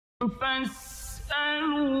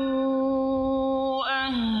فاسألوا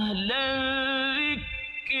أهل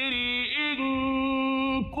الذكر إن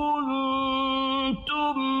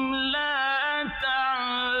كنتم لا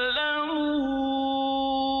تعلمون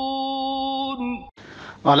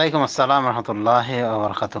ওয়ালাইকুম আসসালাম রহমতুল্লাহি ওয়া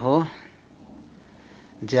বারাকাতুহু।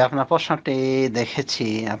 যে আপনার প্রশ্নটি দেখেছি,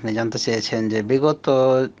 আপনি জানতে চেয়েছেন যে বিগত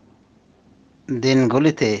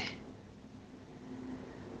দিনগুলিতে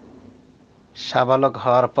সাবালক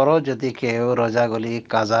হওয়ার পরও যদি কেউ রোজাগুলি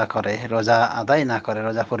কাজা করে, রোজা আদায় না করে,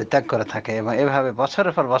 রোজা পরিত্যাগ করে থাকে এবং এভাবে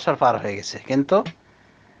বছরের পর বছর পার হয়ে গেছে, কিন্তু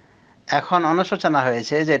এখন অনুশোচনা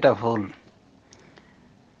হয়েছে যে এটা ভুল,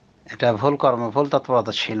 এটা ভুল কর্ম, ভুল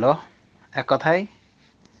তৎপরতা ছিল, এক কথায়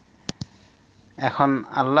এখন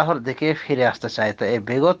আল্লাহর দিকে ফিরে আসতে চায়, তো এই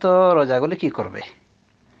বিগত রোজাগুলি কি করবে?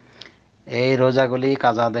 এই রোজাগুলি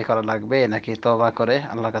কাজা আদায় করা লাগবে নাকি তওবা করে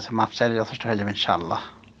আল্লাহর কাছে মাফ চাইলে যথেষ্ট হয়ে যাবে ইনশাআল্লাহ?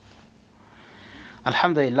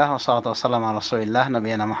 আলহামদুলিল্লাহ ওয়াসসালাতু ওয়াসসালামু আলা রাসূলিল্লাহ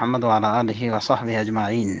নবিয়ানা মুহাম্মদ ওয়া আলা আলিহি ওয়া সাহবিহি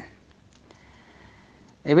আজমাইন।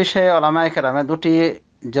 এ বিষয়ে উলামায়ে কেরামের দুটি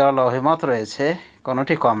জোরালো অভিমত রয়েছে,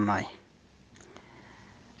 কোনোটি কম নয়।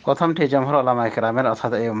 প্রথমটি জমহুর উলামায়ে কেরামের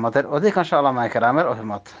অর্থাৎ এই উম্মতের অধিকাংশ উলামায়ে কেরামের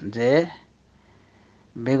অভিমত যে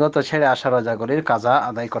বিগত ছেড়ে আসা রোজাগুলির কাজা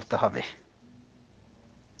আদায় করতে হবে।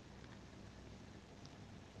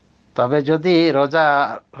 তবে যদি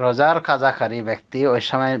রোজার কাজাকারী ব্যক্তি ওই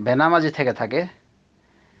সময় বেনামাজি থেকে থাকে,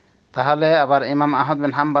 তাহলে আবার ইমাম আহমদ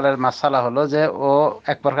বিন হাম্বলের মাসালা হলো যে ও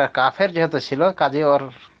এক প্রকার কাফের যেহেতু ছিল, কাজে ওর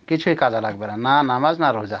কিছুই কাজা লাগবে না, না নামাজ না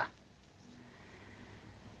রোজা।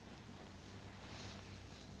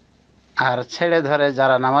 আর ছেড়ে ধরে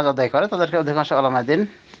যারা নামাজ আদায় করে তাদেরকে অধিকাংশ উলামায়ে দ্বীন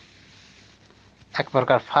এক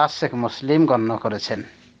প্রকার ফাসিক মুসলিম গণ্য করেছেন।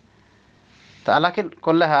 তো আল্লাহ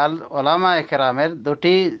করলে হাল উলামায়ে কেরামের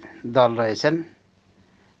দুটি দল রয়েছেন।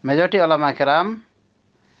 মেজরিটি উলামায়ে কেরাম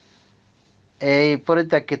এই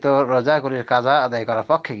পরিত্যাগিত রোজাগুলির কাজা আদায় করার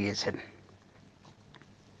পক্ষে গিয়েছেন।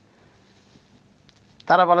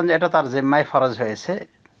 তারা বলেন যে এটা তার জিম্মায় ফরজ হয়েছে,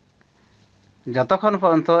 যতক্ষণ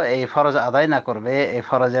পর্যন্ত এই ফরজ আদায় না করবে, এই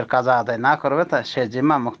ফরজের কাজা আদায় না করবে, তা সে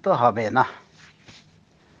জিম্মা মুক্ত হবে না।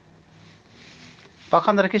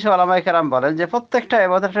 পক্ষান্তরে কিছু উলামায়ে কেরাম বলেন যে প্রত্যেকটা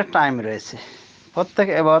ইবাদতের একটা টাইম রয়েছে, প্রত্যেক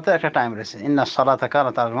ইবাদতের একটা টাইম রয়েছে। ইন্নাস সালাতা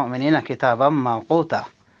কানাত আলাল মুমিনিনা কিতাবাম মাওকুতা,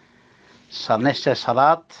 নিশ্চয়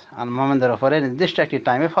সালাত আর মুমিনদের উপরে নির্দিষ্ট একটি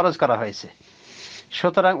টাইমে ফরজ করা হয়েছে।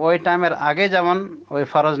 সুতরাং ওই টাইমের আগে যেমন ওই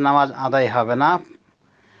ফরজ নামাজ আদায় হবে না,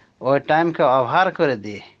 ওই টাইমকে ওভার করে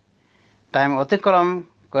দিয়ে টাইম অতিক্রম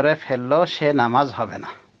করে ফেললেও সে নামাজ হবে না।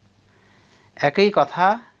 একই কথা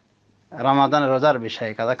রমাদানের রোজার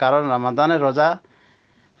বিষয়ে, কারণ রমাদানের রোজা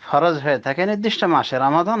ফরজ হয়ে থাকে নির্দিষ্ট মাসে,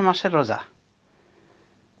 রমাদান মাসের রোজা,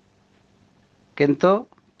 কিন্তু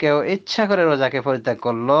কেউ ইচ্ছা করে রোজাকে পরিত্যাগ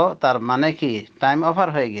করলো, তার মানে কি টাইম ওভার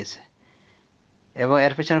হয়ে গেছে এবং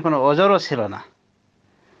এর পিছনে কোনো ওজরও ছিল না।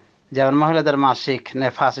 যেমন মহিলাদের মাসিক,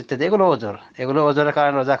 নেফাস ইত্যাদি, এগুলো ওজরের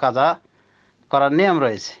কারণে রোজা কাজা করার নিয়ম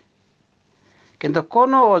রয়েছে, কিন্তু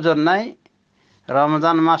কোনো ওজর নাই।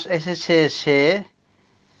 রমজান মাস এসেছে, সে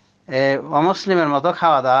অমুসলিমের মতো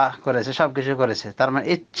খাওয়া দাওয়া করেছে, সব কিছু করেছে, তার মানে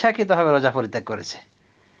ইচ্ছাকৃতভাবে রোজা পরিত্যাগ করেছে।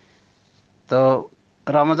 তো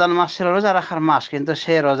রমজান মাস ছিল রোজা রাখার মাস, কিন্তু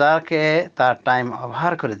সে রোজাকে তার টাইম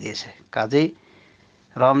ওভার করে দিয়েছে। কাজেই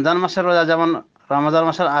রমজান মাসের রোজা যেমন রমজান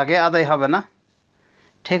মাসের আগে আদায় হবে না,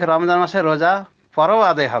 ঠিক রমজান মাসের রোজা পরেও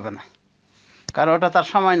আদায় হবে না, কারণ ওটা তার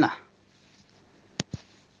সময় না।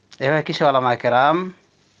 এভাবে কিছু উলামায়ে কেরাম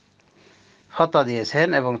ফতোয়া দিয়েছেন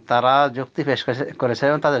এবং তারা যুক্তি পেশ করেছেন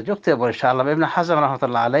এবং তাদের যুক্তিও পরিষ্কার। আল্লামা ইবনে হাজম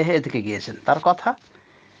রাহমাতুল্লাহ আলাইহি এদিকে গিয়েছেন। তার কথা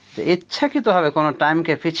যে ইচ্ছাকৃতভাবে কোনো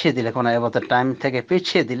টাইমকে পিছিয়ে দিলে, কোনো ইবাদতের টাইম থেকে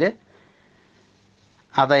পিছিয়ে দিলে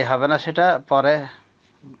আদায় হবে না, সেটা পরে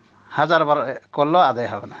হাজারবার করলেও আদায়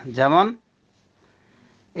হবে না। যেমন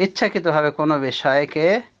ইচ্ছাকৃতভাবে কোনো বিষয়কে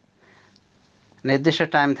নির্দিষ্ট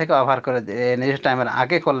টাইম থেকে ওভার করে নির্দিষ্ট টাইমের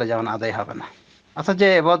আগে করলে যেমন আদায় হবে না। অর্থাৎ যে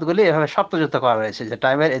ইবাদতগুলি এভাবে শর্তযুক্ত করা রয়েছে যে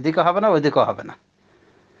টাইমের এদিকে হবে না, ওইদিকেও হবে না,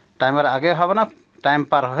 টাইমের আগে হবে না, টাইম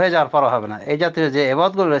পার হয়ে যাওয়ার পরও হবে না, এই জাতীয় যে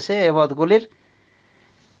ইবাদতগুলি রয়েছে, এই ইবাদতগুলির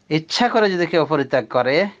ইচ্ছা করে যদি কেউ পরিত্যাগ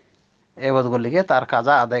করে ইবাদতগুলিকে, তার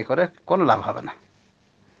কাজা আদায় করে কোনো লাভ হবে না।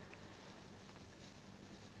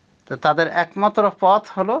 তো তাদের একমাত্র পথ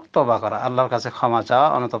হলো তওবা করা, আল্লাহর কাছে ক্ষমা চাওয়া,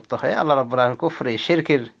 অনুতপ্ত হয়ে আল্লাহ রাব্বুল আলামিন কুফরি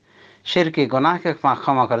শিরকি গুনাহকে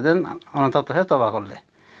ক্ষমা করে দেন অনুতপ্ত হয়ে তওবা করলে।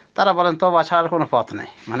 তারা বলেন তওবা ছাড়ার কোনো পথ নেই,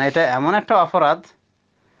 মানে এটা এমন একটা অপরাধ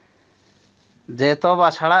যে তওবা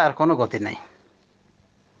ছাড়া আর কোনো গতি নেই।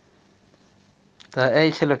 তো এই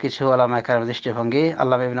ছিল কিছু উলামায়ে কেরামের দৃষ্টিভঙ্গি।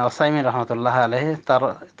 আল্লামা ইবনে উসাইমিন রাহমাতুল্লাহ আলাইহি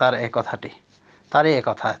তার এই কথাটি, তারই এই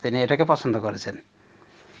কথা, তিনি এটাকে পছন্দ করেছেন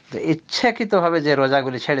যে ইচ্ছাকৃতভাবে যে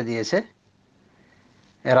রোজাগুলি ছেড়ে দিয়েছে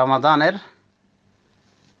রমাদানের,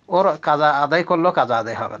 ওর কাজা আদায় করলেও কাজা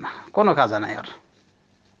আদায় হবে না, কোনো কাজা নাই ওর।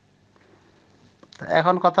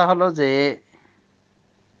 এখন কথা হলো যে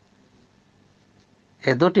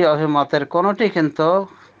এ দুটি অভিমতের কোনোটি কিন্তু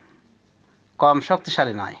কম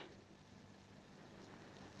শক্তিশালী নয়।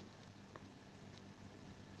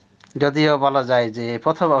 যদিও বলা যায় যে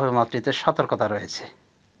প্রথম অভিমতটিতে সতর্কতা রয়েছে,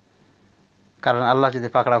 কারণ আল্লাহ যদি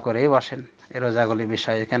পাকড়াও করেই বসেন এই রোজাগুলি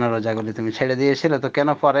বিষয়ে, কেন রোজাগুলি তুমি ছেড়ে দিয়েছিলে, তো কেন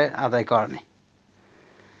পরে আদায় করনি।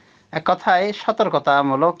 এক কথায়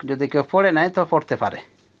সতর্কতামূলক যদি কেউ পড়ে নেয় তো পড়তে পারে,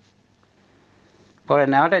 পড়ে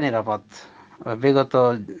নেওয়াটাই নিরাপদ। বিগত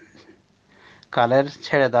কালের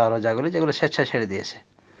ছেড়ে দেওয়া রোজাগুলি যেগুলো স্বেচ্ছায় ছেড়ে দিয়েছে।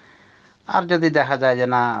 আর যদি দেখা যায় যে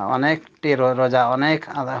না, অনেকটি রোজা অনেক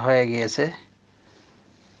আদা হয়ে গিয়েছে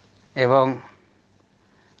এবং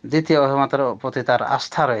দ্বিতীয় অভিমতের প্রতি তার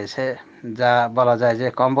আস্থা রয়েছে, যা বলা যায় যে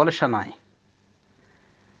কম বলিষ্ঠ নয়,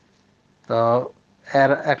 তো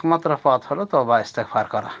এর একমাত্র পথ হলো তওবা ইস্তেগফার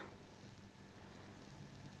করা।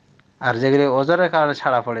 আর যেগুলি ওজরের কারণে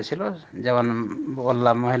ছাড়া পড়েছিল, যেমন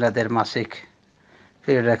বললাম মহিলাদের মাসিক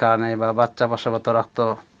পিরিয়ডের কারণে বা বাচ্চা প্রসবত রক্ত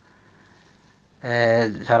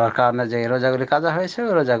ঝরার কারণে যে রোজাগুলি কাজা হয়েছে,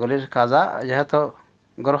 ওই রোজাগুলির কাজা যেহেতু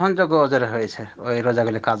গ্রহণযোগ্য ওজরে হয়েছে, ওই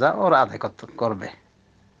রোজাগুলি কাজা ওর আদায় করবে।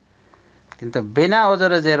 কিন্তু বিনা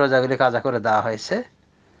ওজরে যে রোজাগুলি কাজা করে দেওয়া হয়েছে,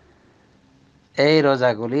 এই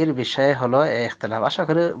রোজাগুলির বিষয়ে হলো এই ইখতিলাফ। আশা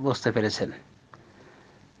করি বুঝতে পেরেছেন।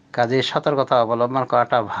 কাজেই সতর্কতা অবলম্বন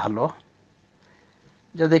করাটা ভালো।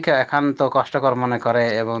 যদি কেউ একান্ত কষ্টকর মনে করে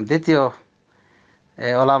এবং দ্বিতীয়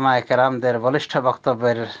ওলামায়ে কেরামদের বলিষ্ঠ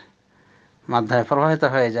বক্তব্যের মাধ্যমে প্রভাবিত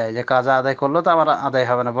হয়ে যায় যে কাজা আদায় করলেও তো আমার আদায়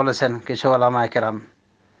হবে না বলেছেন কিছু ওলামায়ে কেরাম,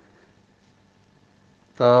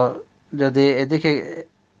 তো যদি এদিকে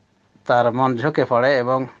তার মন ঝুঁকে পড়ে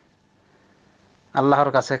এবং আল্লাহর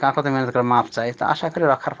কাছে কাকুতি মিনতি করে মাপ চাই, তা আশা করি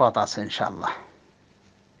রক্ষার পথ আছে ইনশাআল্লাহ।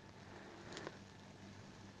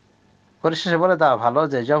 পরিশেষে বলে দেওয়া ভালো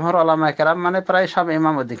যে জমহুর উলামায়ে কেরাম মানে প্রায় সব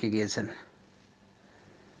ইমাম ওদিকে গিয়েছেন।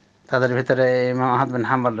 তাদের ভিতরে ইমাম আহমদ বিন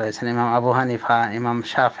হাম্বল রয়েছেন, ইমাম আবু হানিফা, ইমাম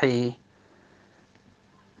শাফি।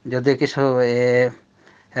 যদি কিছু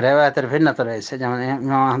রেওয়ায়তের ভিন্নতা রয়েছে, যেমন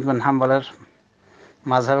ইমাম আহমদ বিন হাম্বলের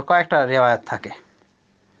মাযহাবে কয়েকটা রেওয়ায়ত থাকে,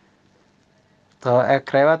 তো এক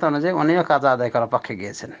রেওয়ায়ত অনুযায়ী উনিও কাজা আদায় করার পক্ষে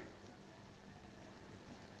গিয়েছেন।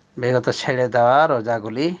 বিগত ছেড়ে দেওয়া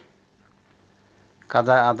রোজাগুলি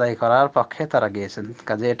কাজা আদায় করার পক্ষে তারা গিয়েছেন।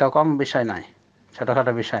 কাজে এটাও কম বিষয় নয়,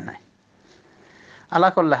 ছোটখাটো বিষয় নয়। আলা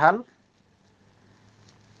কুল্লি হাল,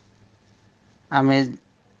 আমি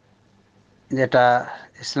যেটা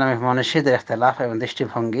ইসলামিক মনীষীদের ইখতিলাফ এবং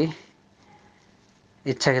দৃষ্টিভঙ্গি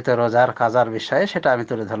ইচ্ছাকৃত রোজার কাজার বিষয়ে, সেটা আমি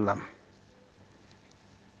তুলে ধরলাম।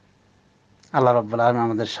 আল্লাহ রাব্বুল আলামিন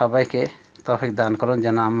আমাদের সবাইকে তৌফিক দান করুন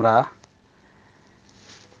যেন আমরা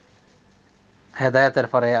হেদায়েতের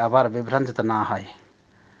পরে আবার বিভ্রান্তিত না হয়।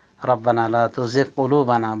 রব্বানা লা তুযিগ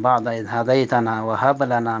কুলুবানা বা'দা ইয হাদাইতানা ওয়া হাব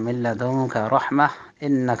লানা মিন লাদুনকা রাহমাহ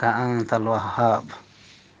ইন্নাকা আনতাল ওয়াহ্হাব।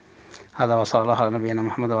 হাদা ওয়া সাল্লাল্লাহু আলা নবিয়িনা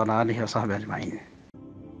মুহাম্মদ ওয়া আলা আলিহি ওয়া সাহবিহি আজমাইন।